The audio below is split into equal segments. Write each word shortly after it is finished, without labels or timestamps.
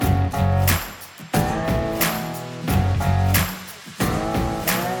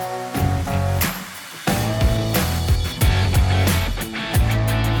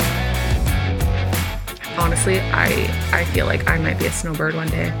honestly, I feel like I might be a snowbird one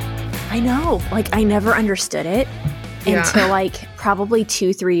day. I know. Like, I never understood it until like probably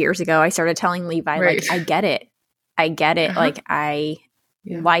 2-3 years ago. I started telling Levi, like, I get it. Like, I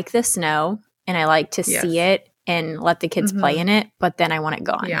like the snow and I like to see it and let the kids play in it, but then I want it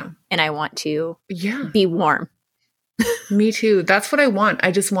gone. Yeah. And I want to be warm. Me too. That's what I want.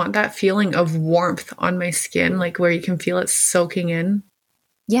 I just want that feeling of warmth on my skin, like where you can feel it soaking in.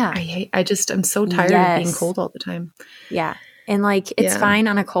 Yeah. I'm so tired of being cold all the time. Yeah. And like, it's fine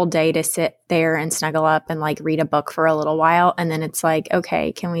on a cold day to sit there and snuggle up and like read a book for a little while. And then it's like,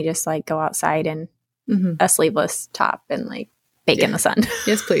 okay, can we just like go outside in a sleeveless top and like bake in the sun?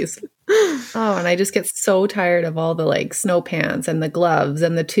 Yes, please. Oh, and I just get so tired of all the like snow pants and the gloves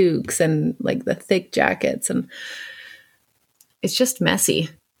and the toques and like the thick jackets, and it's just messy.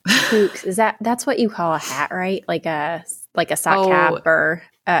 Toques, that's what you call a hat, right? Like a sock cap or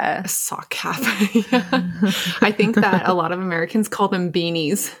a sock cap. I think that a lot of Americans call them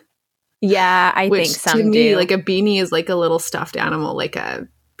beanies. Yeah, I think some to me, do. Like a beanie is like a little stuffed animal, like a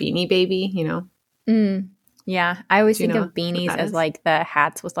beanie baby, you know? Yeah, I always think of beanies as like the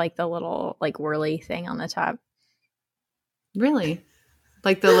hats with like the little like whirly thing on the top. Really?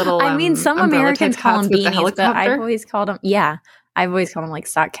 Like the little I mean, some Americans call them beanies, but I've always called them like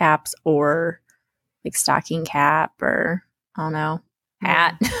sock caps or like stocking cap or I don't know,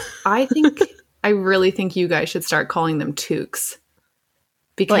 hat. I really think you guys should start calling them toques.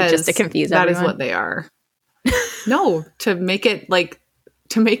 Because like just to confuse that everyone. Is what they are. No, to make it like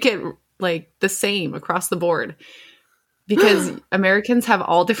the same across the board. Because Americans have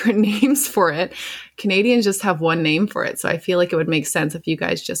all different names for it. Canadians just have one name for it. So I feel like it would make sense if you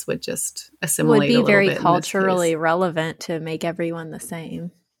guys would assimilate a little bit. Would be very culturally relevant to make everyone the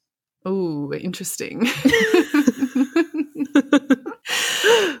same. Oh, interesting.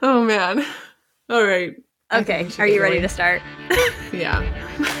 Oh, man. All right. Okay. Are you ready to start? Yeah.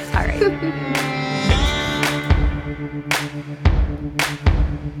 All right.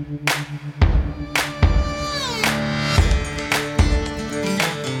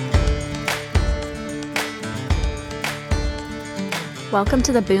 Welcome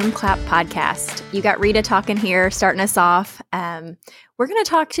to the Boom Clap Podcast. You got Rita talking here, starting us off. We're going to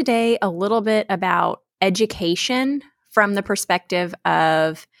talk today a little bit about education from the perspective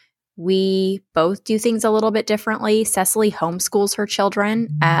of we both do things a little bit differently. Cecily homeschools her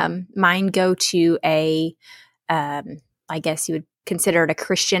children. Mine go to I guess you would consider it a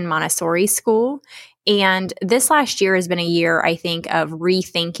Christian Montessori school. And this last year has been a year, I think, of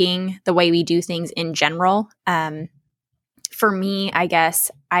rethinking the way we do things in general. For me, I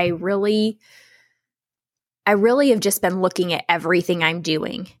guess I really have just been looking at everything I'm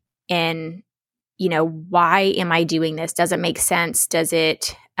doing and, why am I doing this? Does it make sense? Does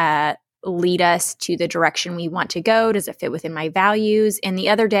it lead us to the direction we want to go? Does it fit within my values? And the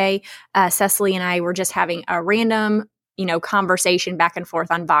other day, Cecily and I were just having a random, conversation back and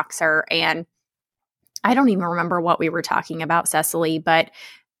forth on Voxer. And I don't even remember what we were talking about, Cecily, but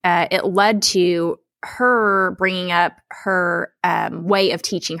it led to her bringing up her way of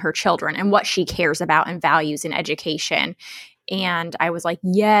teaching her children and what she cares about and values in education. And I was like,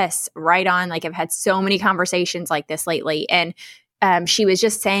 yes, right on. Like I've had so many conversations like this lately. And she was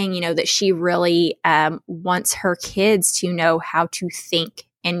just saying, that she really wants her kids to know how to think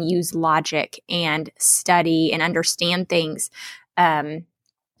and use logic and study and understand things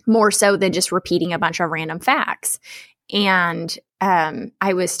more so than just repeating a bunch of random facts. And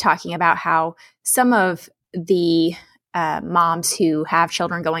I was talking about how some of the moms who have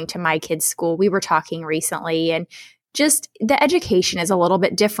children going to my kids' school, we were talking recently, and just the education is a little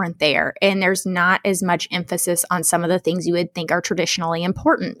bit different there. And there's not as much emphasis on some of the things you would think are traditionally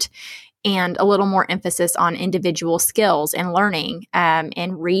important, and a little more emphasis on individual skills and learning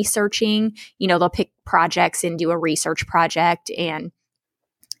and researching. They'll pick projects and do a research project. And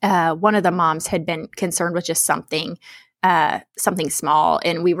one of the moms had been concerned with just something small.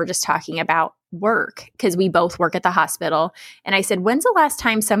 And we were just talking about work because we both work at the hospital. And I said, when's the last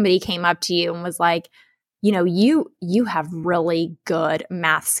time somebody came up to you and was like, you have really good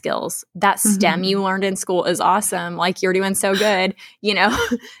math skills. That STEM you learned in school is awesome. Like you're doing so good.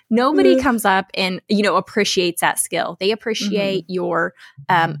 Nobody comes up and, appreciates that skill. They appreciate your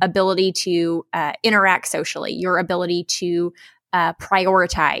ability to interact socially, your ability to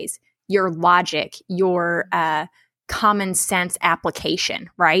prioritize, your logic, your common sense application,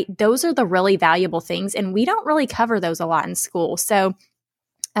 right? Those are the really valuable things. And we don't really cover those a lot in school. So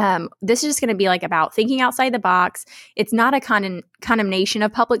this is just going to be like about thinking outside the box. It's not a condemnation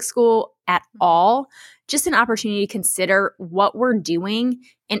of public school at all. just an opportunity to consider what we're doing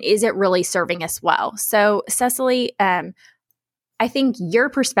and is it really serving us well. So Cecily, I think your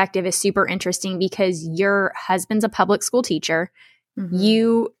perspective is super interesting because your husband's a public school teacher. Mm-hmm.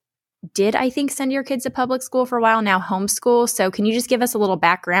 You did, I think, send your kids to public school for a while, now homeschool. So can you just give us a little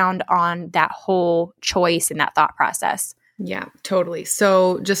background on that whole choice and that thought process? Yeah, totally.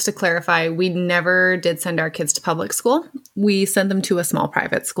 So just to clarify, we never did send our kids to public school. We sent them to a small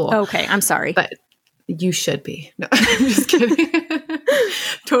private school. Okay, I'm sorry. But you should be. No, I'm just kidding.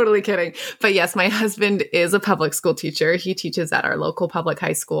 Totally kidding. But yes, my husband is a public school teacher. He teaches at our local public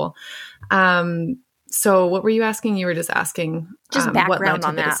high school. So what were you asking? You were just asking just background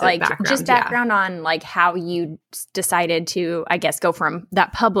on that, like just background on like how you decided to, I guess, go from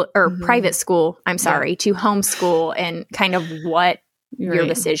that public or private school, to homeschool and kind of what your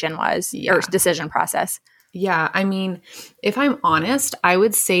decision was or decision process. Yeah. I mean, if I'm honest, I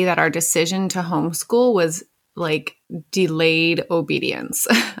would say that our decision to homeschool was like delayed obedience,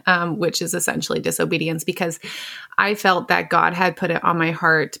 which is essentially disobedience, because I felt that God had put it on my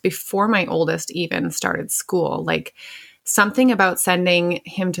heart before my oldest even started school. Like something about sending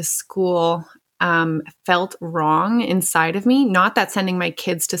him to school felt wrong inside of me. Not that sending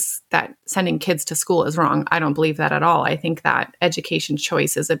kids to school is wrong. I don't believe that at all. I think that education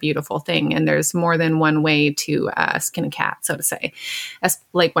choice is a beautiful thing, and there's more than one way to skin a cat, so to say, as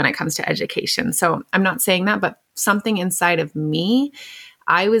like when it comes to education. So I'm not saying that, but something inside of me,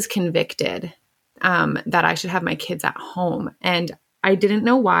 I was convicted that I should have my kids at home, and I didn't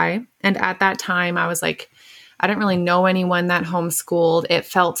know why. And at that time, I was like, I didn't really know anyone that homeschooled. It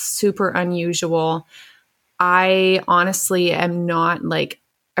felt super unusual. I honestly am not like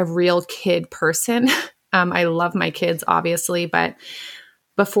a real kid person. I love my kids, obviously, but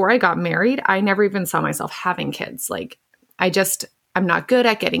before I got married, I never even saw myself having kids. Like I'm not good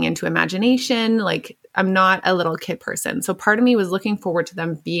at getting into imagination. Like I'm not a little kid person. So part of me was looking forward to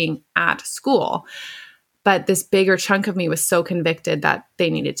them being at school, but this bigger chunk of me was so convicted that they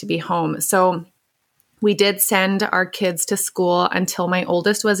needed to be home. So we did send our kids to school until my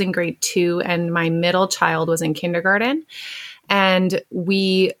oldest was in grade 2 and my middle child was in kindergarten. And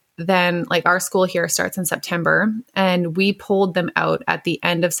we then, like, our school here starts in September, and we pulled them out at the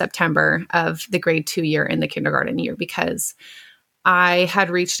end of September of the grade 2 year in the kindergarten year, because I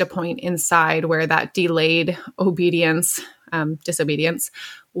had reached a point inside where that delayed disobedience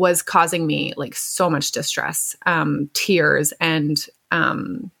was causing me like so much distress, tears and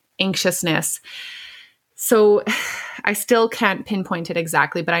anxiousness. So I still can't pinpoint it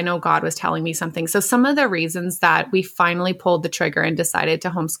exactly, but I know God was telling me something. So some of the reasons that we finally pulled the trigger and decided to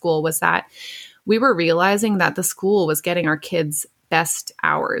homeschool was that we were realizing that the school was getting our kids' best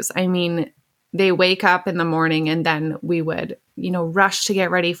hours. I mean, they wake up in the morning and then we would, rush to get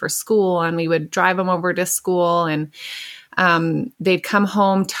ready for school, and we would drive them over to school, and they'd come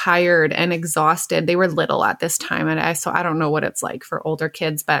home tired and exhausted. They were little at this time. And so I don't know what it's like for older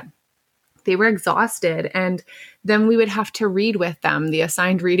kids, but they were exhausted. And then we would have to read with them the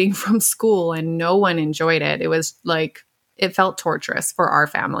assigned reading from school, and no one enjoyed it. It was like, it felt torturous for our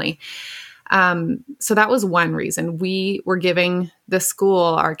family. So that was one reason. We were giving the school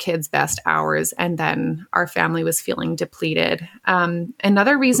our kids' best hours, and then our family was feeling depleted.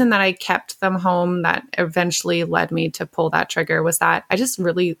 Another reason that I kept them home that eventually led me to pull that trigger was that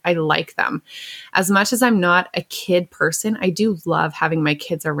I like them. As much as I'm not a kid person, I do love having my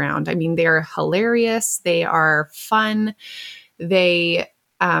kids around. I mean, they're hilarious. They are fun. They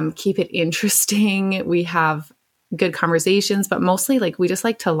keep it interesting. We have good conversations, but mostly like we just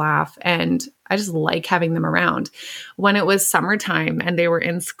like to laugh, and I just like having them around. When it was summertime and they were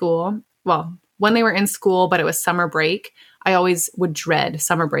in school, when they were in school, but it was summer break, I always would dread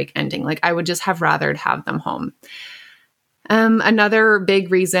summer break ending. Like I would just have rathered have them home. Another big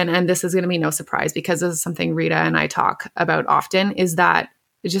reason, and this is going to be no surprise because this is something Rita and I talk about often, is that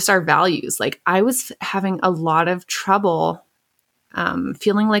just our values. Like I was having a lot of trouble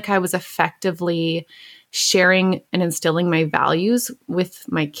feeling like I was effectively sharing and instilling my values with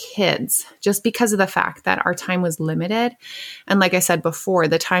my kids, just because of the fact that our time was limited. And like I said before,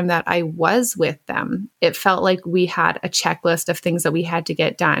 the time that I was with them, it felt like we had a checklist of things that we had to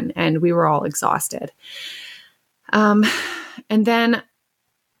get done, and we were all exhausted. And then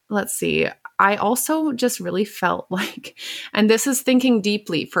let's see, I also just really felt like, and this is thinking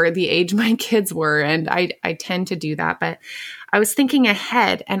deeply for the age my kids were, and I tend to do that, but I was thinking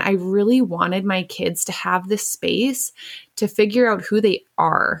ahead, and I really wanted my kids to have this space to figure out who they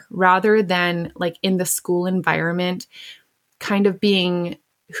are, rather than like in the school environment kind of being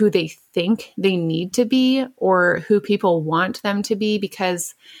who they think they need to be or who people want them to be.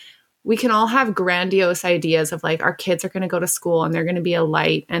 Because we can all have grandiose ideas of like, our kids are going to go to school and they're going to be a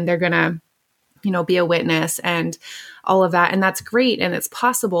light and they're going to, be a witness and all of that. And that's great. And it's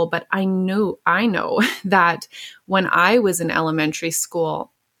possible. But I know that when I was in elementary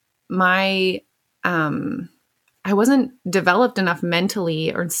school, I wasn't developed enough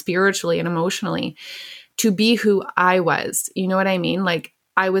mentally or spiritually and emotionally to be who I was. You know what I mean? Like,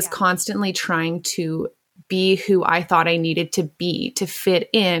 I was constantly trying to be who I thought I needed to be to fit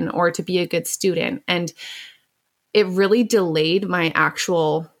in or to be a good student. And it really delayed my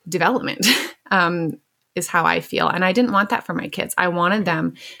actual development, is how I feel. And I didn't want that for my kids. I wanted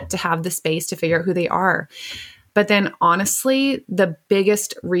them to have the space to figure out who they are. But then honestly, the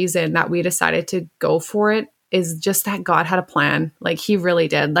biggest reason that we decided to go for it is just that God had a plan. Like, he really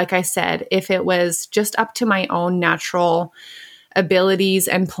did. Like I said, if it was just up to my own natural abilities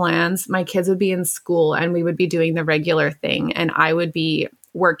and plans, my kids would be in school and we would be doing the regular thing and I would be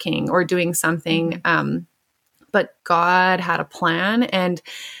working or doing something. But God had a plan. And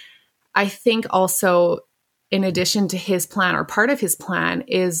I think also, in addition to his plan, or part of his plan,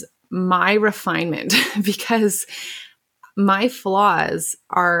 is my refinement, because my flaws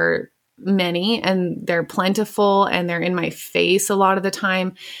are many and they're plentiful and they're in my face a lot of the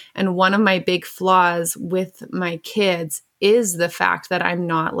time. And one of my big flaws with my kids is the fact that I'm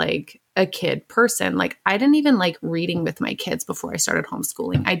not like a kid person. Like, I didn't even like reading with my kids before I started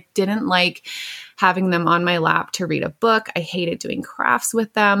homeschooling. I didn't like having them on my lap to read a book. I hated doing crafts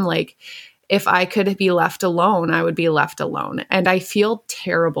with them. Like, if I could be left alone, I would be left alone. And I feel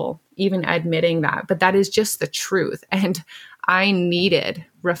terrible even admitting that, but that is just the truth. And I needed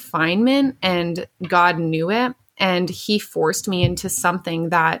refinement, and God knew it. And he forced me into something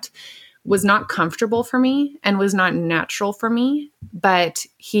that was not comfortable for me and was not natural for me, but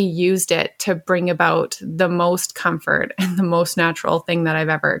he used it to bring about the most comfort and the most natural thing that I've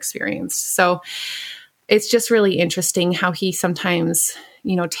ever experienced. So it's just really interesting how he sometimes,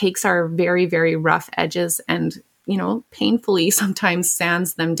 takes our very, very rough edges and, painfully sometimes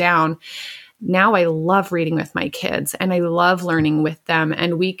sands them down. Now I love reading with my kids and I love learning with them.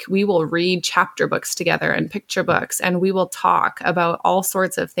 And we will read chapter books together and picture books, and we will talk about all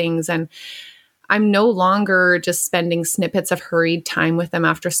sorts of things. And I'm no longer just spending snippets of hurried time with them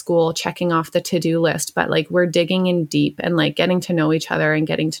after school, checking off the to-do list, but like, we're digging in deep and like getting to know each other and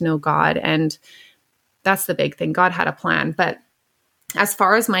getting to know God. And that's the big thing. God had a plan. But as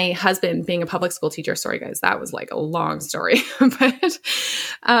far as my husband being a public school teacher, sorry guys, that was like a long story, but,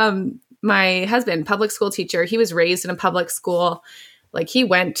 my husband, public school teacher, he was raised in a public school. Like, he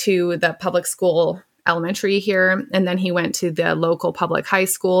went to the public school elementary here, and then he went to the local public high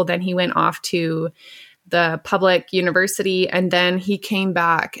school. Then he went off to the public university, and then he came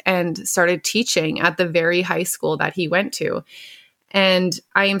back and started teaching at the very high school that he went to. And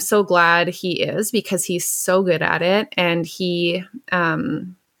I am so glad he is, because he's so good at it. And he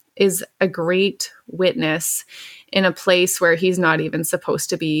is a great witness in a place where he's not even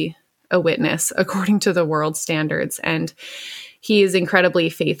supposed to be a witness according to the world standards. And he is incredibly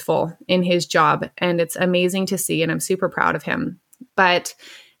faithful in his job. And it's amazing to see. And I'm super proud of him. But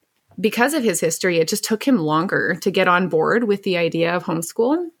because of his history, it just took him longer to get on board with the idea of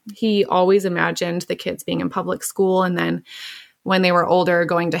homeschool. He always imagined the kids being in public school, and then when they were older,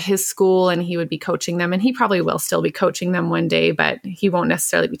 going to his school, and he would be coaching them. And he probably will still be coaching them one day, but he won't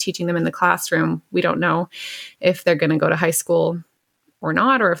necessarily be teaching them in the classroom. We don't know if they're going to go to high school or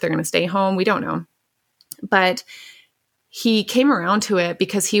not, or if they're going to stay home. We don't know. But he came around to it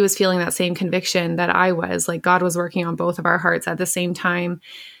because he was feeling that same conviction that I was. Like, God was working on both of our hearts at the same time.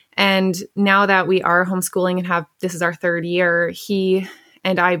 And now that we are homeschooling and this is our third year, he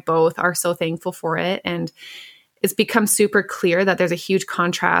and I both are so thankful for it. And it's become super clear that there's a huge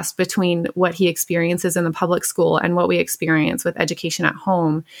contrast between what he experiences in the public school and what we experience with education at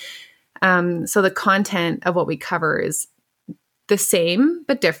home. So the content of what we cover is the same,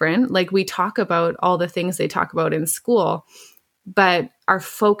 but different. Like, we talk about all the things they talk about in school, but our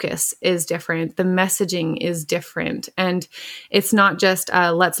focus is different. The messaging is different. And it's not just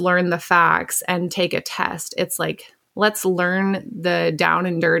let's learn the facts and take a test. It's like, let's learn the down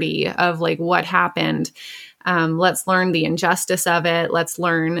and dirty of like what happened. Let's learn the injustice of it. Let's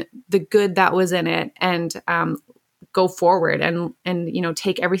learn the good that was in it, and go forward and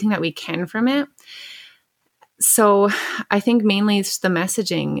take everything that we can from it. So I think mainly it's the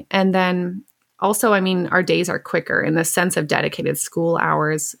messaging. And then also, our days are quicker in the sense of dedicated school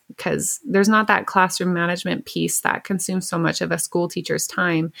hours, because there's not that classroom management piece that consumes so much of a school teacher's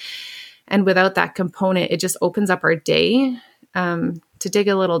time. And without that component, it just opens up our day to dig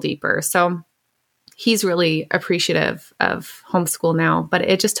a little deeper. So he's really appreciative of homeschool now, but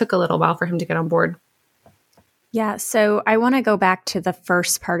it just took a little while for him to get on board. Yeah. So I want to go back to the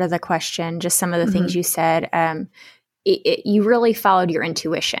first part of the question, just some of the things you said. You really followed your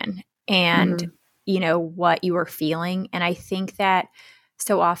intuition and, what you were feeling. And I think that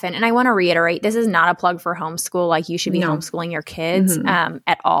so often, and I want to reiterate, this is not a plug for homeschool. Like you should be homeschooling your kids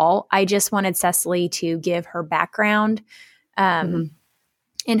at all. I just wanted Cecily to give her background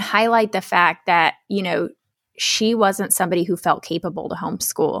and highlight the fact that, she wasn't somebody who felt capable to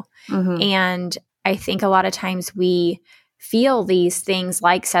homeschool. And I think a lot of times we feel these things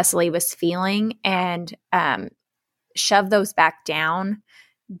like Cecily was feeling and shove those back down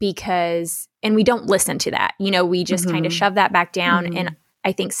and we don't listen to that. We just kind of shove that back down. And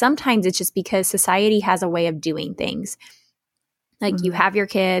I think sometimes it's just because society has a way of doing things. Like you have your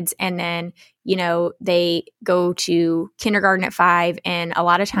kids and then, they go to kindergarten at 5. And a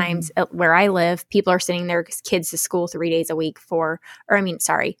lot of times where I live, people are sending their kids to school 3 days a week 5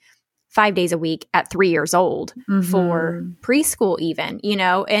 days a week at 3 years old for preschool even,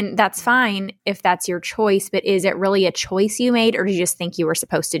 and that's fine if that's your choice, but is it really a choice you made or do you just think you were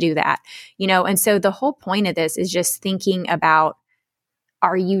supposed to do that? And so the whole point of this is just thinking about,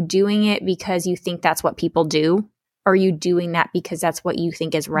 are you doing it because you think that's what people do? Or are you doing that because that's what you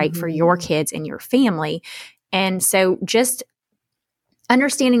think is right for your kids and your family? And so just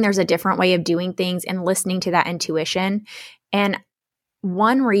understanding there's a different way of doing things and listening to that intuition. And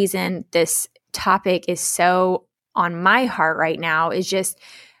one reason this topic is so on my heart right now is just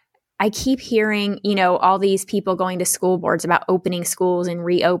I keep hearing, all these people going to school boards about opening schools and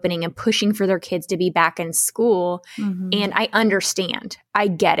reopening and pushing for their kids to be back in school. And I understand. I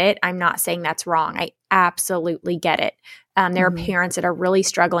get it. I'm not saying that's wrong. I absolutely get it. There are parents that are really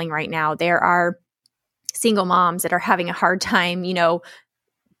struggling right now. There are single moms that are having a hard time,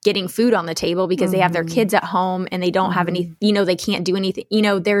 getting food on the table because they have their kids at home and they don't have any, they can't do anything.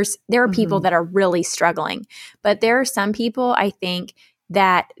 There are people that are really struggling, but there are some people I think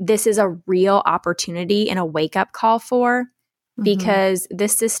that this is a real opportunity and a wake up call for because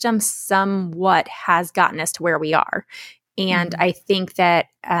this system somewhat has gotten us to where we are. And I think that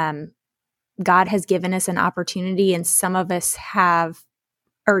God has given us an opportunity and some of us have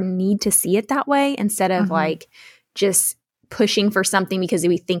or need to see it that way instead of like just pushing for something because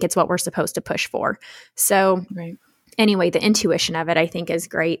we think it's what we're supposed to push for. So anyway, the intuition of it, I think is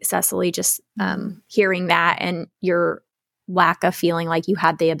great. Cecily, just hearing that and your lack of feeling like you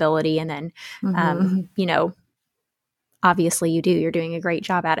had the ability and then, obviously you do, you're doing a great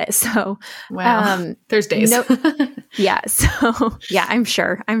job at it. So, there's days. Yeah. So yeah, I'm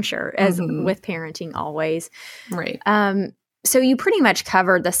sure as with parenting always. Right. So you pretty much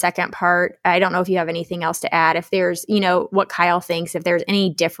covered the second part. I don't know if you have anything else to add. If there's, what Kyle thinks, if there's any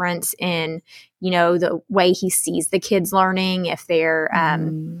difference in, the way he sees the kids learning, if they're,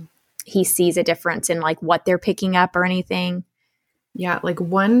 he sees a difference in like what they're picking up or anything. Yeah. Like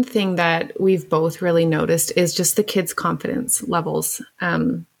one thing that we've both really noticed is just the kids' confidence levels,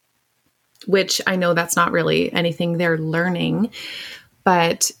 which I know that's not really anything they're learning,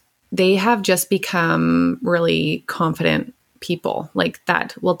 but they have just become really confident people like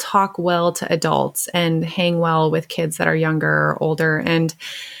that will talk well to adults and hang well with kids that are younger or older. And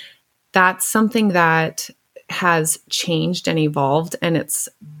that's something that has changed and evolved. And it's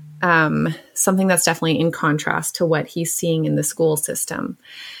something that's definitely in contrast to what he's seeing in the school system.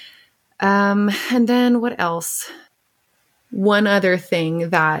 And then what else? One other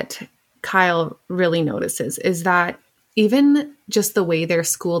thing that Kyle really notices is that even just the way their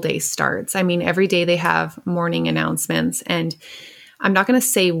school day starts. I mean, every day they have morning announcements, and I'm not going to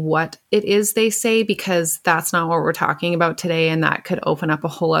say what it is they say because that's not what we're talking about today, and that could open up a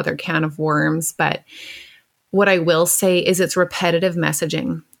whole other can of worms. But what I will say is it's repetitive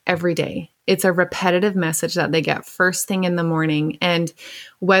messaging every day. It's a repetitive message that they get first thing in the morning. And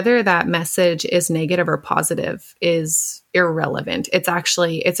whether that message is negative or positive is irrelevant.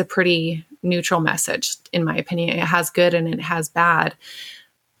 It's a pretty neutral message, in my opinion. It has good and it has bad.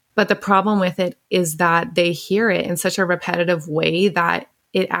 But the problem with it is that they hear it in such a repetitive way that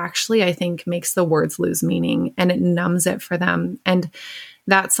it actually, I think, makes the words lose meaning and it numbs it for them. And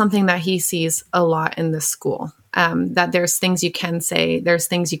that's something that he sees a lot in the school, that there's things you can say, there's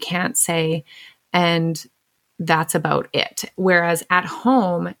things you can't say, and that's about it. Whereas at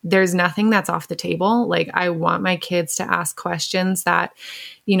home, there's nothing that's off the table. Like I want my kids to ask questions that,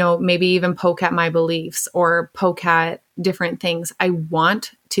 maybe even poke at my beliefs or poke at different things. I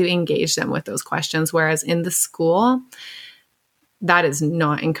want to engage them with those questions. Whereas in the school, that is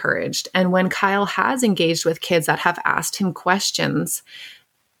not encouraged. And when Kyle has engaged with kids that have asked him questions,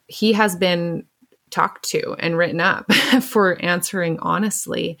 he has been talked to and written up for answering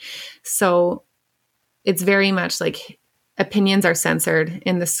honestly. So it's very much like opinions are censored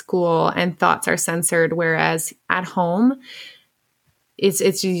in the school and thoughts are censored, whereas at home,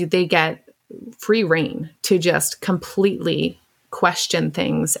 they get free reign to just completely question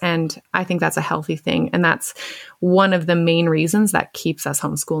things. And I think that's a healthy thing. And that's one of the main reasons that keeps us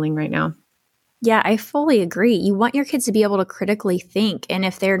homeschooling right now. Yeah, I fully agree. You want your kids to be able to critically think. And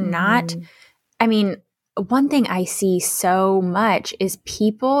if they're not, I mean, one thing I see so much is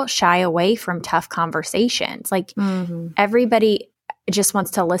people shy away from tough conversations. Like everybody just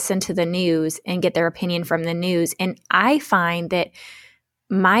wants to listen to the news and get their opinion from the news. And I find that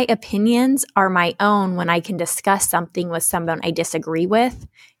my opinions are my own when I can discuss something with someone I disagree with.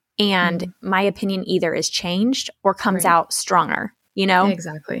 And my opinion either is changed or comes out stronger, you know?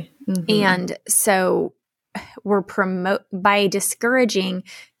 Exactly. And so we're by discouraging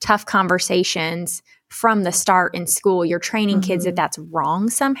tough conversations from the start in school, you're training kids that that's wrong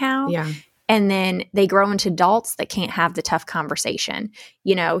somehow. Yeah. And then they grow into adults that can't have the tough conversation,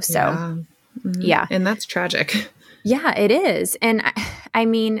 you know? So, yeah. And that's tragic. Yeah, it is. And I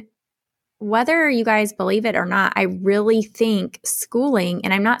mean, whether you guys believe it or not, I really think schooling,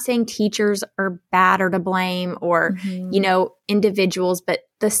 and I'm not saying teachers are bad or to blame or, you know, individuals, but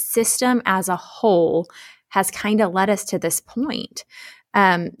the system as a whole has kind of led us to this point.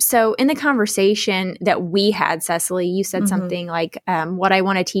 So in the conversation that we had, Cecily, you said something like, what I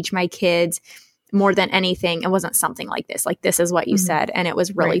want to teach my kids more than anything. It wasn't something like this. Like, this is what you said. And it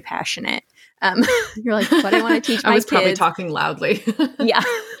was really passionate. You're like, what I want to teach my kids. I was probably talking loudly. Yeah.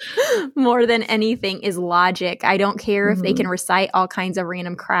 More than anything is logic. I don't care if they can recite all kinds of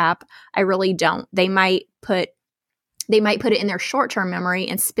random crap. I really don't. They might put it in their short-term memory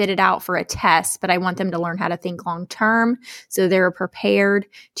and spit it out for a test, but I want them to learn how to think long-term so they're prepared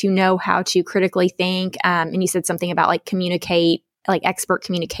to know how to critically think. And you said something about like communicate, like expert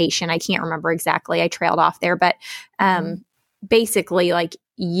communication. I can't remember exactly. I trailed off there, but basically like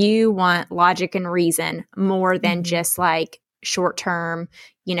you want logic and reason more than just like short-term,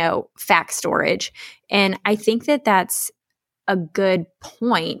 you know, fact storage. And I think that that's a good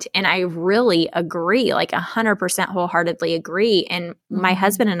point. And I really agree, like 100% wholeheartedly agree. And my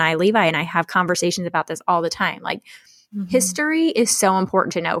husband and I, Levi and I, have conversations about this all the time. Like history is so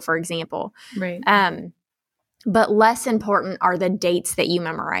important to know, for example. Right. But less important are the dates that you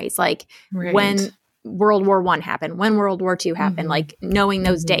memorize. Like when World War I happened, when World War II happened, like knowing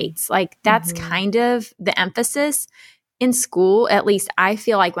those dates, like that's kind of the emphasis in school. At least I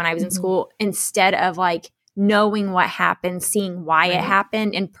feel like when I was in school, instead of like knowing what happened, seeing why it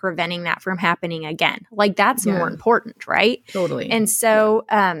happened and preventing that from happening again. Like that's more important, right? Totally. And so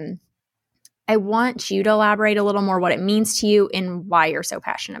I want you to elaborate a little more what it means to you and why you're so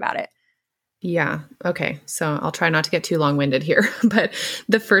passionate about it. Yeah. Okay. So I'll try not to get too long-winded here, but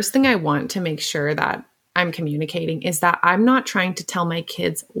the first thing I want to make sure that I'm communicating is that I'm not trying to tell my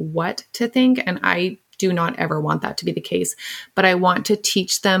kids what to think, and I do not ever want that to be the case, but I want to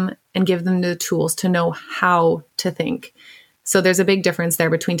teach them and give them the tools to know how to think. So there's a big difference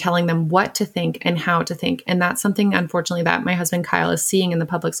there between telling them what to think and how to think. And that's something, unfortunately, that my husband Kyle is seeing in the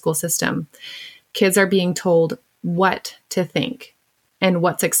public school system. Kids are being told what to think and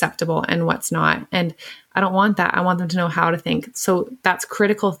what's acceptable and what's not. And I don't want that. I want them to know how to think. So that's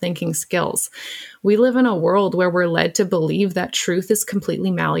critical thinking skills. We live in a world where we're led to believe that truth is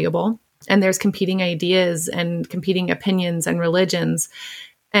completely malleable and there's competing ideas and competing opinions and religions.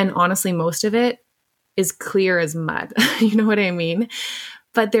 And honestly, most of it is clear as mud. You know what I mean?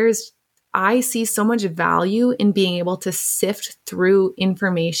 But I see so much value in being able to sift through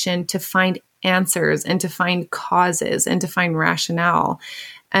information to find answers and to find causes and to find rationale.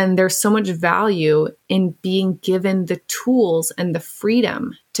 And there's so much value in being given the tools and the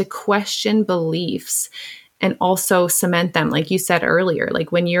freedom to question beliefs and also cement them. Like you said earlier,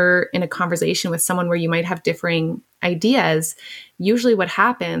 like when you're in a conversation with someone where you might have differing ideas, usually what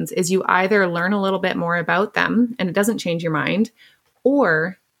happens is you either learn a little bit more about them and it doesn't change your mind,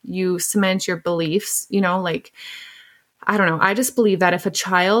 or you cement your beliefs, you know, like, I don't know. I just believe that if a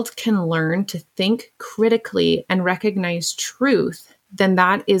child can learn to think critically and recognize truth, then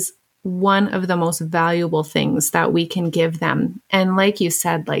that is one of the most valuable things that we can give them. And like you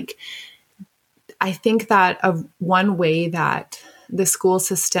said, like, I think that one way that the school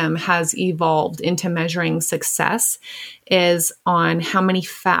system has evolved into measuring success is on how many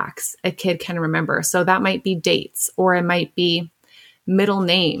facts a kid can remember. So that might be dates, or it might be middle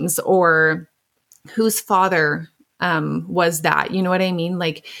names, or whose father was that, you know what I mean?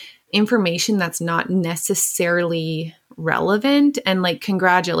 Like information that's not necessarily relevant. And like,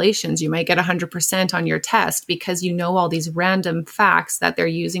 congratulations, you might get 100% on your test because you know all these random facts that they're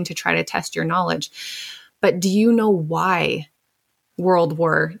using to try to test your knowledge. But do you know why World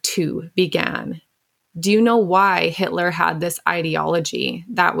War II began? Do you know why Hitler had this ideology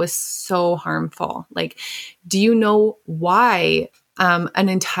that was so harmful? Like, do you know why an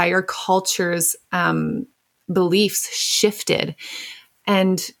entire culture's beliefs shifted?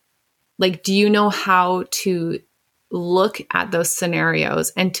 And like, do you know how to look at those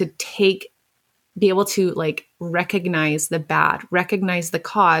scenarios and to be able to like recognize the bad, recognize the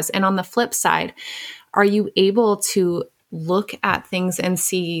cause? And on the flip side, are you able to look at things and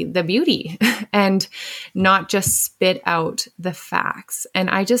see the beauty and not just spit out the facts? And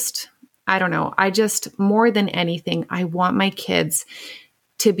I don't know. More than anything, I want my kids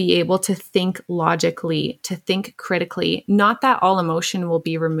to be able to think logically, to think critically. Not that all emotion will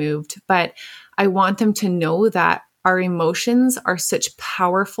be removed, but I want them to know that our emotions are such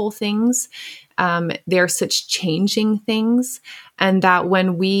powerful things. They're such changing things. And that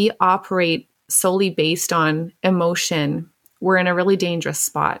when we operate solely based on emotion, we're in a really dangerous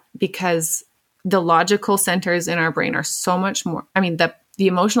spot, because the logical centers in our brain are so much more, the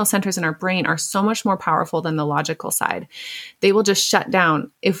emotional centers in our brain are so much more powerful than the logical side. They will just shut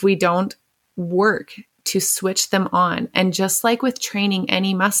down if we don't work to switch them on. And just like with training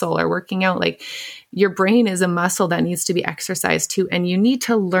any muscle or working out, like, your brain is a muscle that needs to be exercised too. And you need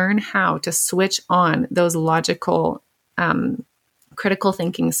to learn how to switch on those logical, critical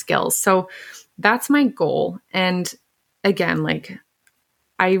thinking skills. So that's my goal. And again, like,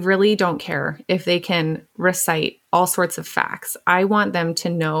 I really don't care if they can recite all sorts of facts. I want them to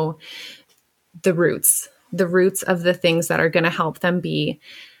know the roots of the things that are going to help them be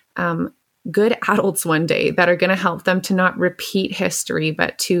good adults one day, that are going to help them to not repeat history,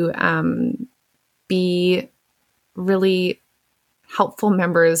 but to be really helpful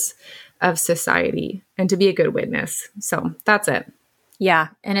members of society and to be a good witness. So that's it. Yeah.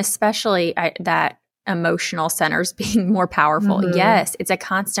 And especially that emotional centers being more powerful. Mm-hmm. Yes. It's a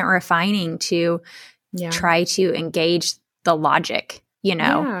constant refining to try to engage the logic, you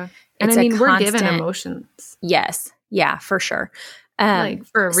know? Yeah. And we're given emotions. Yes. Yeah, for sure. Like,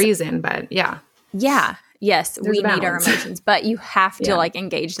 for a reason, but yeah. Yeah. Yes. We need our emotions, but you have to like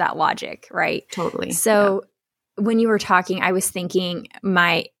engage that logic, right? Totally. So when you were talking, I was thinking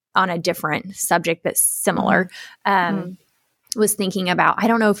on a different subject, but similar, was thinking about, I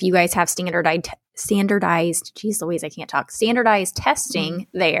don't know if you guys have standardized, geez Louise, I can't talk, standardized testing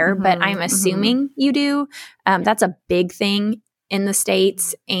there, but I'm assuming you do. That's a big thing in the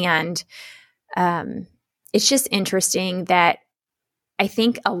States. And it's just interesting that I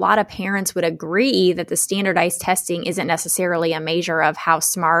think a lot of parents would agree that the standardized testing isn't necessarily a measure of how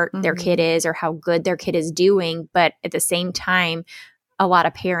smart their kid is or how good their kid is doing. But at the same time, a lot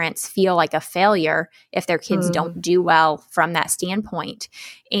of parents feel like a failure if their kids don't do well from that standpoint.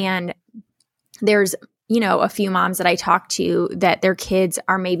 And there's, a few moms that I talk to that their kids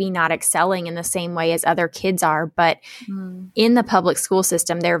are maybe not excelling in the same way as other kids are, but in the public school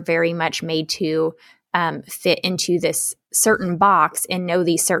system, they're very much made to fit into this certain box and know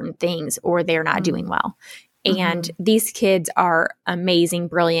these certain things, or they're not doing well. And these kids are amazing,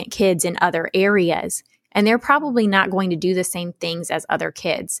 brilliant kids in other areas, and they're probably not going to do the same things as other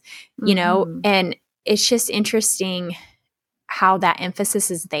kids, and it's just interesting how that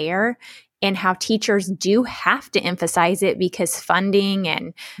emphasis is there and how teachers do have to emphasize it because funding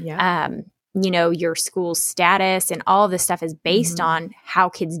and, your school's status and all of this stuff is based on how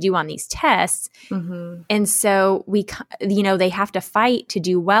kids do on these tests. And so they have to fight to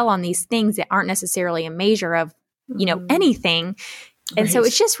do well on these things that aren't necessarily a measure of, anything. And so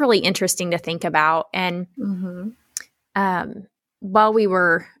it's just really interesting to think about. And while we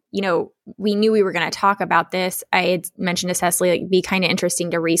were, we knew we were going to talk about this, I had mentioned to Cecily, like, it'd be kind of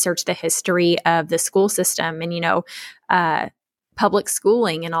interesting to research the history of the school system and, public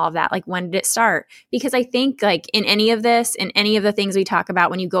schooling and all of that. Like, when did it start? Because I think, like, in any of this, in any of the things we talk about,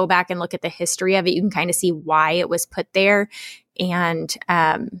 when you go back and look at the history of it, you can kind of see why it was put there. And,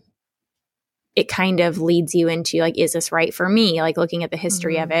 it kind of leads you into, like, is this right for me? Like, looking at the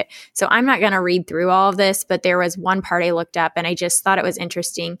history of it. So I'm not going to read through all of this, but there was one part I looked up and I just thought it was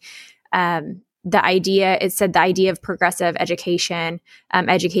interesting. It said the idea of progressive education,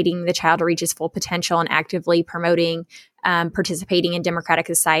 educating the child to reach his full potential and actively promoting participating in democratic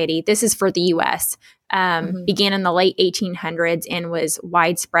society. This is for the U.S. Began in the late 1800s and was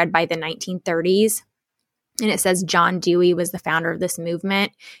widespread by the 1930s. And it says John Dewey was the founder of this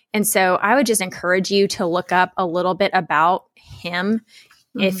movement. And so I would just encourage you to look up a little bit about him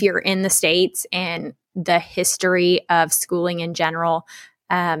if you're in the States and the history of schooling in general.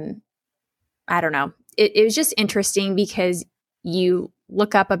 I don't know. It was just interesting because you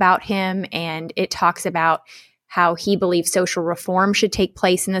look up about him and it talks about how he believes social reform should take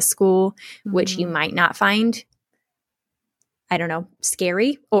place in the school, which you might not find, I don't know,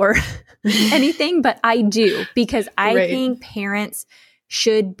 scary or anything, but I do, because I think parents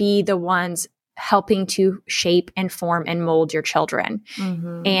should be the ones helping to shape and form and mold your children.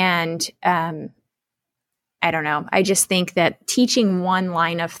 And I don't know. I just think that teaching one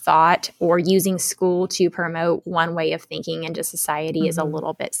line of thought or using school to promote one way of thinking into society is a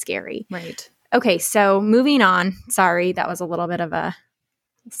little bit scary. Right. Okay, so moving on. Sorry, that was a little bit of a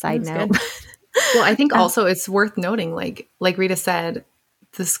side note. Well, I think also it's worth noting, like Rita said,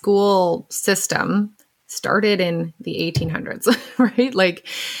 the school system started in the 1800s, right? Like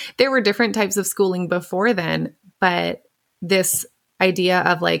there were different types of schooling before then, but this idea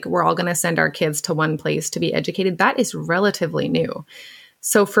of like, we're all going to send our kids to one place to be educated, that is relatively new.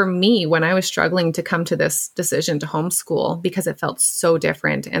 So for me, when I was struggling to come to this decision to homeschool because it felt so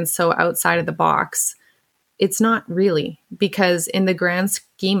different and so outside of the box, it's not really, because in the grand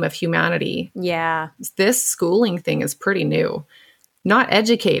scheme of humanity, this schooling thing is pretty new. Not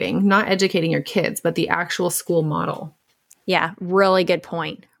educating your kids, but the actual school model. Yeah, really good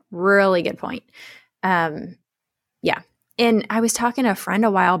point. Really good point. Yeah. And I was talking to a friend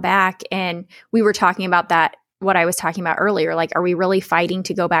a while back and we were talking about that, what I was talking about earlier. Like, are we really fighting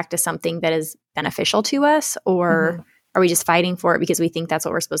to go back to something that is beneficial to us, or are we just fighting for it because we think that's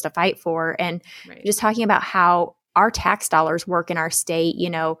what we're supposed to fight for? And just talking about how our tax dollars work in our state,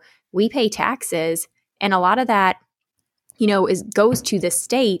 you know, we pay taxes and a lot of that, you know, goes to the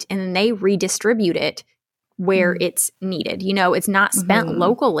state and then they redistribute it where it's needed. You know, it's not spent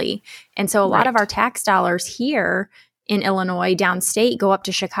locally. And so a lot of our tax dollars here in Illinois downstate go up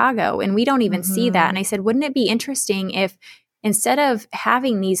to Chicago and we don't even see that. And I said, wouldn't it be interesting if instead of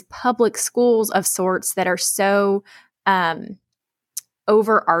having these public schools of sorts that are so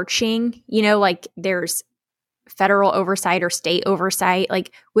overarching, you know, like there's federal oversight or state oversight,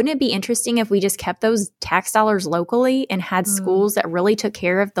 like wouldn't it be interesting if we just kept those tax dollars locally and had schools that really took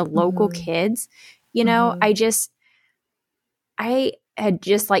care of the local kids? You know, I had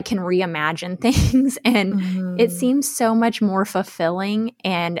just like can reimagine things and it seems so much more fulfilling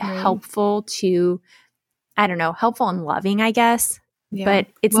and helpful to, I don't know, helpful and loving, I guess. Yeah. But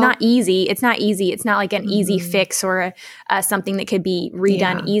it's not easy. It's not easy. It's not like an easy fix or something that could be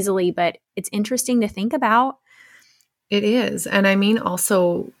redone easily, but it's interesting to think about. It is. And I mean,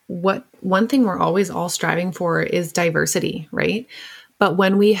 also one thing we're always all striving for is diversity, right? But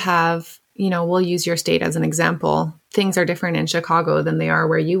when we have, you know, we'll use your state as an example. Things are different in Chicago than they are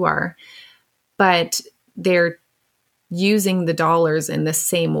where you are, but they're using the dollars in the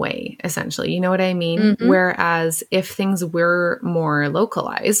same way, essentially. You know what I mean? Whereas if things were more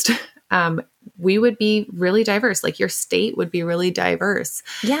localized, we would be really diverse. Like your state would be really diverse.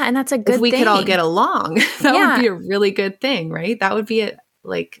 Yeah. And that's a good thing. If we could all get along, that would be a really good thing, right? That would be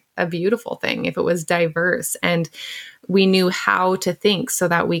a beautiful thing if it was diverse and we knew how to think so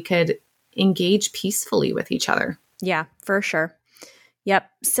that we could engage peacefully with each other. Yeah, for sure. Yep.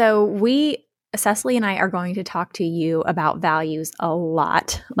 So Cecily and I are going to talk to you about values a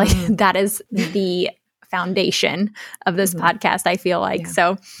lot. Like that is the foundation of this podcast, I feel like.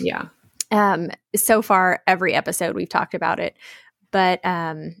 So so far, every episode we've talked about it. But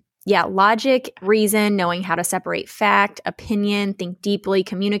logic, reason, knowing how to separate fact, opinion, think deeply,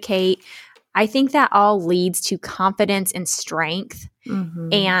 communicate. I think that all leads to confidence and strength.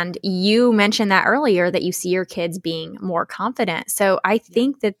 And you mentioned that earlier, that you see your kids being more confident. So I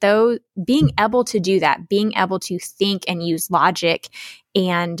think that being able to do that, being able to think and use logic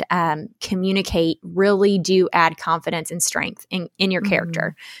and communicate really do add confidence and strength in your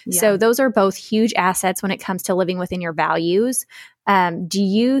character. So those are both huge assets when it comes to living within your values. Do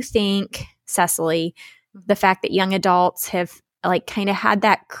you think, Cecily, the fact that young adults have like kind of had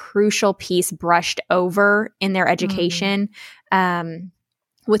that crucial piece brushed over in their education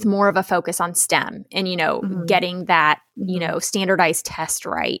with more of a focus on STEM and, you know, getting that, you know, standardized test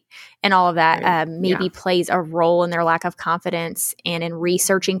right and all of that maybe plays a role in their lack of confidence and in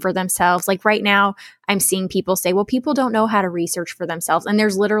researching for themselves. Like right now, I'm seeing people say, well, people don't know how to research for themselves. And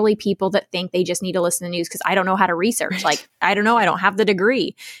there's literally people that think they just need to listen to the news because I don't know how to research. Like, I don't know. I don't have the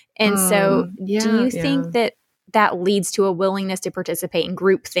degree. And so do you think that leads to a willingness to participate in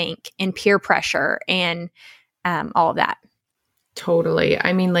groupthink and peer pressure and all of that? Totally.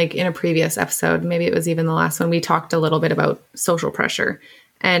 I mean, like in a previous episode, maybe it was even the last one, we talked a little bit about social pressure.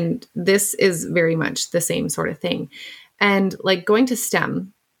 And this is very much the same sort of thing. And like going to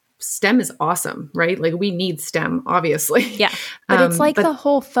STEM is awesome, right? Like we need STEM, obviously. Yeah. But it's like the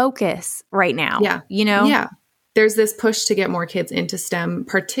whole focus right now, Yeah. There's this push to get more kids into STEM,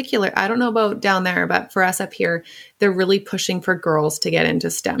 I don't know about down there, but for us up here, they're really pushing for girls to get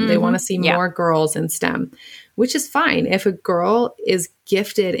into STEM. Mm-hmm. They want to see more girls in STEM, which is fine. If a girl is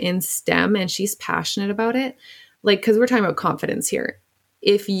gifted in STEM and she's passionate about it, like, because we're talking about confidence here.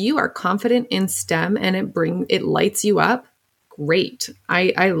 If you are confident in STEM and it lights you up, great.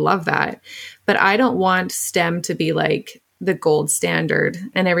 I love that. But I don't want STEM to be like the gold standard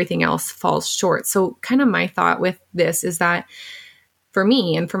and everything else falls short. So kind of my thought with this is that for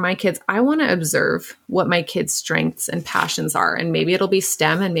me and for my kids, I want to observe what my kids' strengths and passions are. And maybe it'll be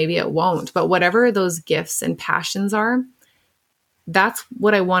STEM and maybe it won't. But whatever those gifts and passions are, that's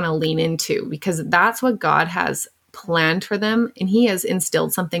what I want to lean into, because that's what God has planned for them. And he has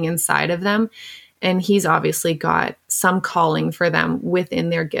instilled something inside of them. And he's obviously got some calling for them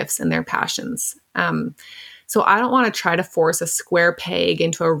within their gifts and their passions. So I don't want to try to force a square peg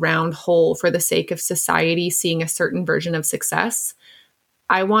into a round hole for the sake of society seeing a certain version of success.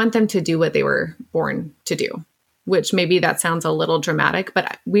 I want them to do what they were born to do, which maybe that sounds a little dramatic,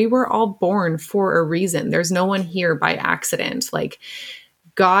 but we were all born for a reason. There's no one here by accident. Like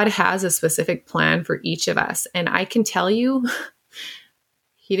God has a specific plan for each of us. And I can tell you,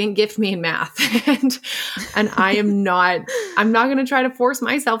 he didn't gift me in math and I'm not going to try to force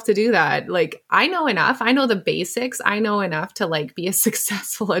myself to do that. Like I know enough. I know the basics. I know enough to like be a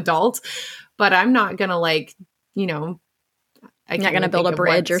successful adult, but I'm not going to like, you know, I'm not going to build a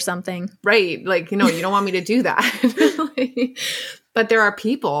bridge or something. Right. Like, you know, you don't want me to do that. But there are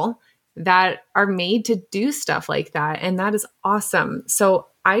people that are made to do stuff like that. And that is awesome. So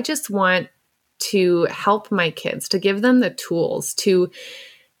I just want to help my kids, to give them the tools to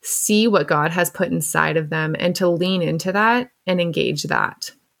see what God has put inside of them and to lean into that and engage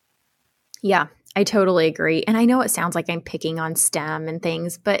that. Yeah, I totally agree. And I know it sounds like I'm picking on STEM and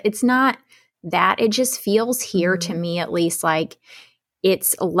things, but it's not that. It just feels here to me, at least, like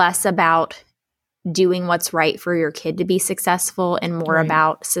it's less about doing what's right for your kid to be successful and more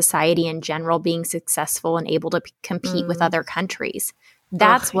about society in general being successful and able to compete with other countries.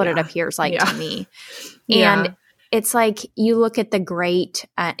 That's what it appears like to me. And it's like you look at the great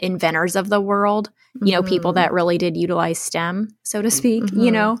inventors of the world, you know, people that really did utilize STEM, so to speak,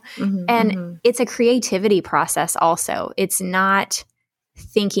 you know, and it's a creativity process also. It's not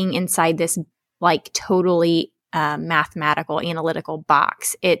thinking inside this like totally mathematical, analytical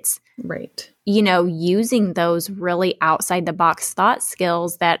box. It's, you know, using those really outside the box thought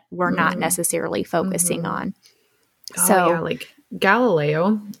skills that we're not necessarily focusing on. Like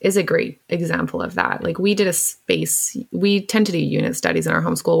Galileo is a great example of that. Like we tend to do unit studies in our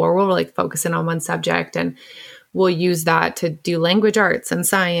homeschool where we'll like focus in on one subject and we'll use that to do language arts and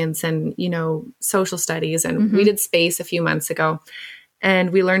science and, you know, social studies. And we did space a few months ago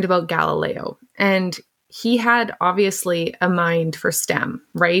and we learned about Galileo, and he had obviously a mind for STEM,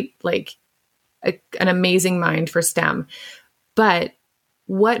 right? Like an amazing mind for STEM. But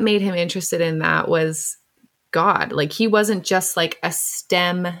what made him interested in that was God. Like he wasn't just like a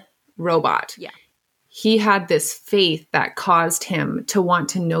STEM robot. Yeah. He had this faith that caused him to want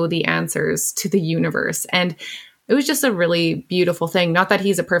to know the answers to the universe. And it was just a really beautiful thing. Not that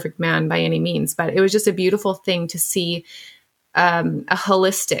he's a perfect man by any means, but it was just a beautiful thing to see a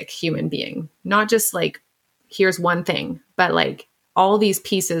holistic human being, not just like, here's one thing, but like all these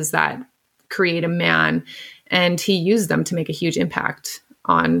pieces that create a man. And he used them to make a huge impact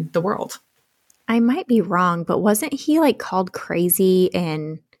on the world. I might be wrong, but wasn't he like called crazy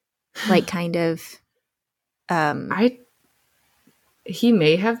and like kind of he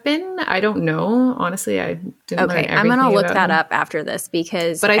may have been. I don't know. Honestly, I didn't learn everything. I'm going to look that up after this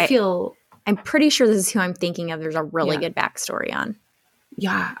because I'm pretty sure this is who I'm thinking of. There's a really good backstory on.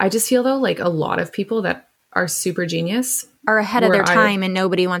 Yeah. I just feel though, like a lot of people that are super genius are ahead of their time and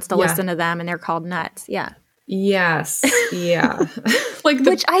nobody wants to listen to them and they're called nuts. Yeah. Yes. Yeah.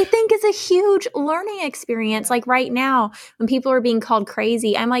 Which I think is a huge learning experience. Like right now, when people are being called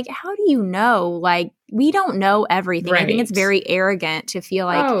crazy, I'm like, how do you know? Like, we don't know everything. Right. I think it's very arrogant to feel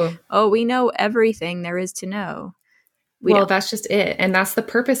like, we know everything there is to know. That's just it. And that's the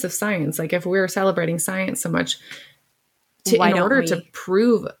purpose of science. Like if we're celebrating science so much, in order to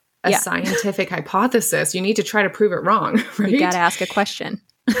prove a scientific hypothesis, you need to try to prove it wrong. Right? You got to ask a question.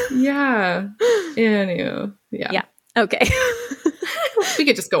 Yeah. Anyway. Yeah. Okay. We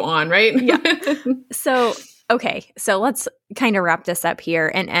could just go on, right? Yeah. So let's kind of wrap this up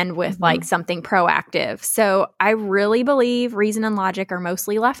here and end with like something proactive. So I really believe reason and logic are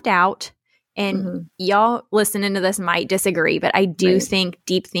mostly left out And y'all listening to this might disagree, but I do think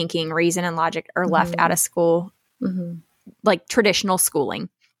deep thinking, reason, and logic are left out of school, like traditional schooling.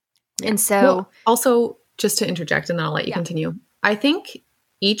 Yeah. And so also, just to interject and then I'll let you continue. I think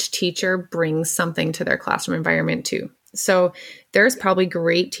each teacher brings something to their classroom environment too. So there's probably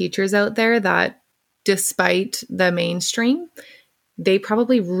great teachers out there that despite the mainstream, they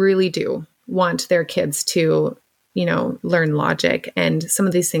probably really do want their kids to, learn logic and some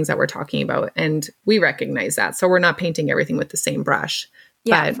of these things that we're talking about. And we recognize that. So we're not painting everything with the same brush.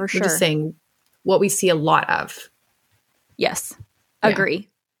 Yeah, but for sure. We're just saying what we see a lot of. Yes, agree.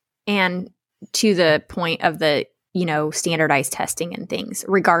 And to the point of the, standardized testing and things,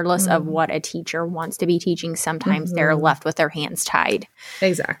 regardless of what a teacher wants to be teaching, sometimes they're left with their hands tied.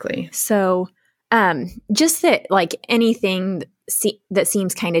 Exactly. So just that, like anything that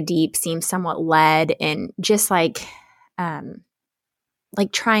seems kind of deep seems somewhat led, and just like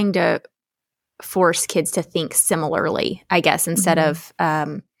trying to force kids to think similarly, I guess, instead of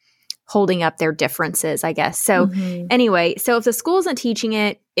holding up their differences, I guess. So anyway, so if the school isn't teaching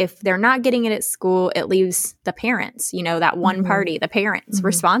it, if they're not getting it at school, it leaves the parents, that one party, the parents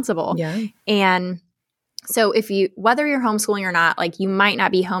responsible. Yeah. And so whether you're homeschooling or not, like you might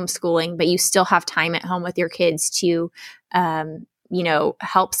not be homeschooling, but you still have time at home with your kids to,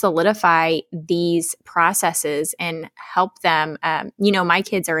 help solidify these processes and help them. My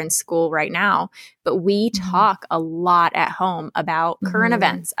kids are in school right now, but we talk a lot at home about current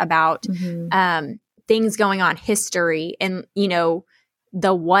events, about things going on, history, and,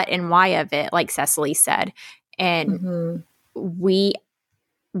 the what and why of it, like Cecily said. And we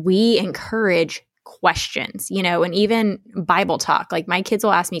encourage questions, and even Bible talk. Like my kids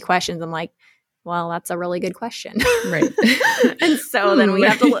will ask me questions. I'm like, well, that's a really good question. Right. And so then we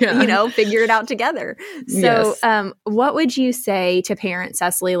have to, figure it out together. So what would you say to parents,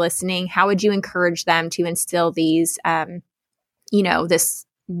 Cecily, listening? How would you encourage them to instill these, this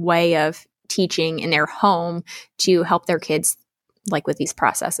way of teaching in their home to help their kids, like with these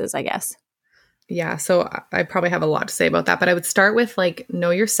processes, I guess? Yeah. So I probably have a lot to say about that, but I would start with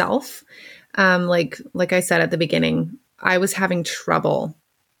know yourself. Like I said at the beginning, I was having trouble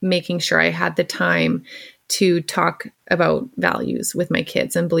making sure I had the time to talk about values with my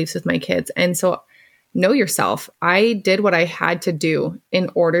kids and beliefs with my kids. And so know yourself. I did what I had to do in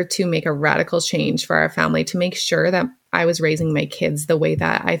order to make a radical change for our family, to make sure that I was raising my kids the way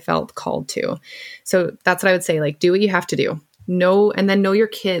that I felt called to. So that's what I would say, do what you have to do. And then know your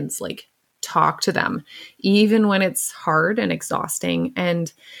kids, talk to them, even when it's hard and exhausting.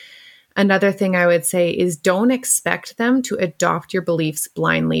 And another thing I would say is don't expect them to adopt your beliefs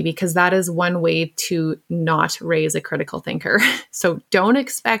blindly, because that is one way to not raise a critical thinker. So don't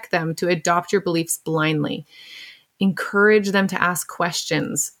expect them to adopt your beliefs blindly. Encourage them to ask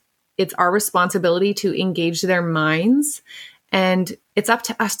questions. It's our responsibility to engage their minds, and it's up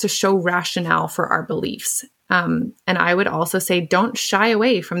to us to show rationale for our beliefs. And I would also say don't shy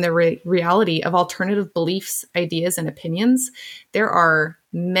away from the reality of alternative beliefs, ideas, and opinions. There are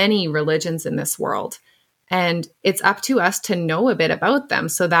many religions in this world, and it's up to us to know a bit about them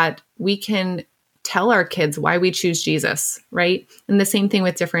so that we can tell our kids why we choose Jesus, right? And the same thing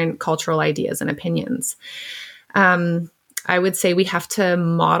with different cultural ideas and opinions. I would say we have to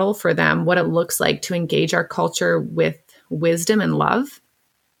model for them what it looks like to engage our culture with wisdom and love.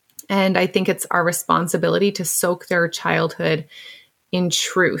 And I think it's our responsibility to soak their childhood in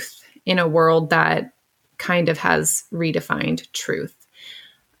truth in a world that kind of has redefined truth.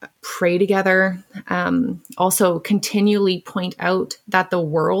 Pray together. Also continually point out that the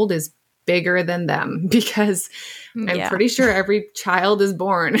world is bigger than them, because I'm pretty sure every child is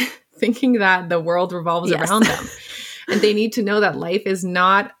born thinking that the world revolves around them. And they need to know that life is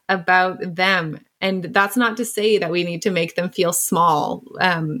not about them. And that's not to say that we need to make them feel small.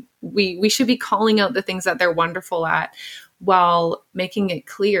 We should be calling out the things that they're wonderful at, while making it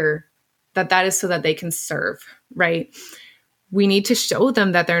clear that that is so that they can serve, right? We need to show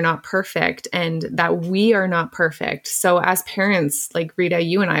them that they're not perfect and that we are not perfect. So as parents, like Rita,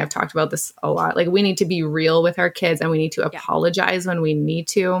 you and I have talked about this a lot. We need to be real with our kids, and we need to apologize when we need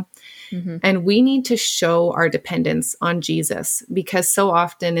to. And we need to show our dependence on Jesus, because so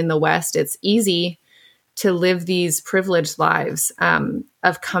often in the West, it's easy to live these privileged lives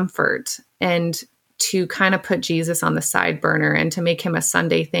of comfort and to kind of put Jesus on the side burner and to make him a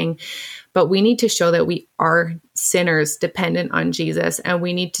Sunday thing. But we need to show that we are sinners dependent on Jesus. And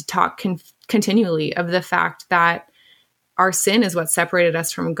we need to talk continually of the fact that our sin is what separated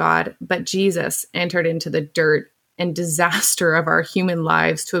us from God, but Jesus entered into the dirt and disaster of our human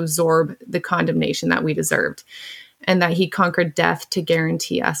lives to absorb the condemnation that we deserved. and that he conquered death to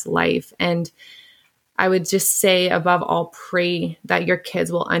guarantee us life. And I would just say, above all, pray that your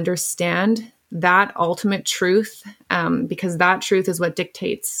kids will understand that ultimate truth, because that truth is what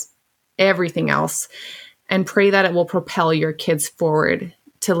dictates everything else. And pray that it will propel your kids forward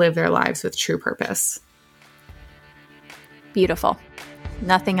to live their lives with true purpose. Beautiful.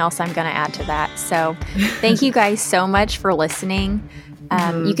 Nothing else I'm going to add to that. So thank you guys so much for listening.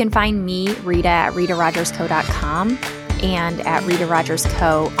 You can find me, Rita, at ritarogersco.com and at Rita Rogers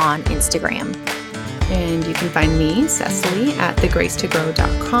Co. on Instagram. And you can find me, Cecily, at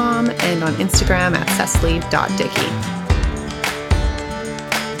thegracetogrow.com and on Instagram at cecily.dickey.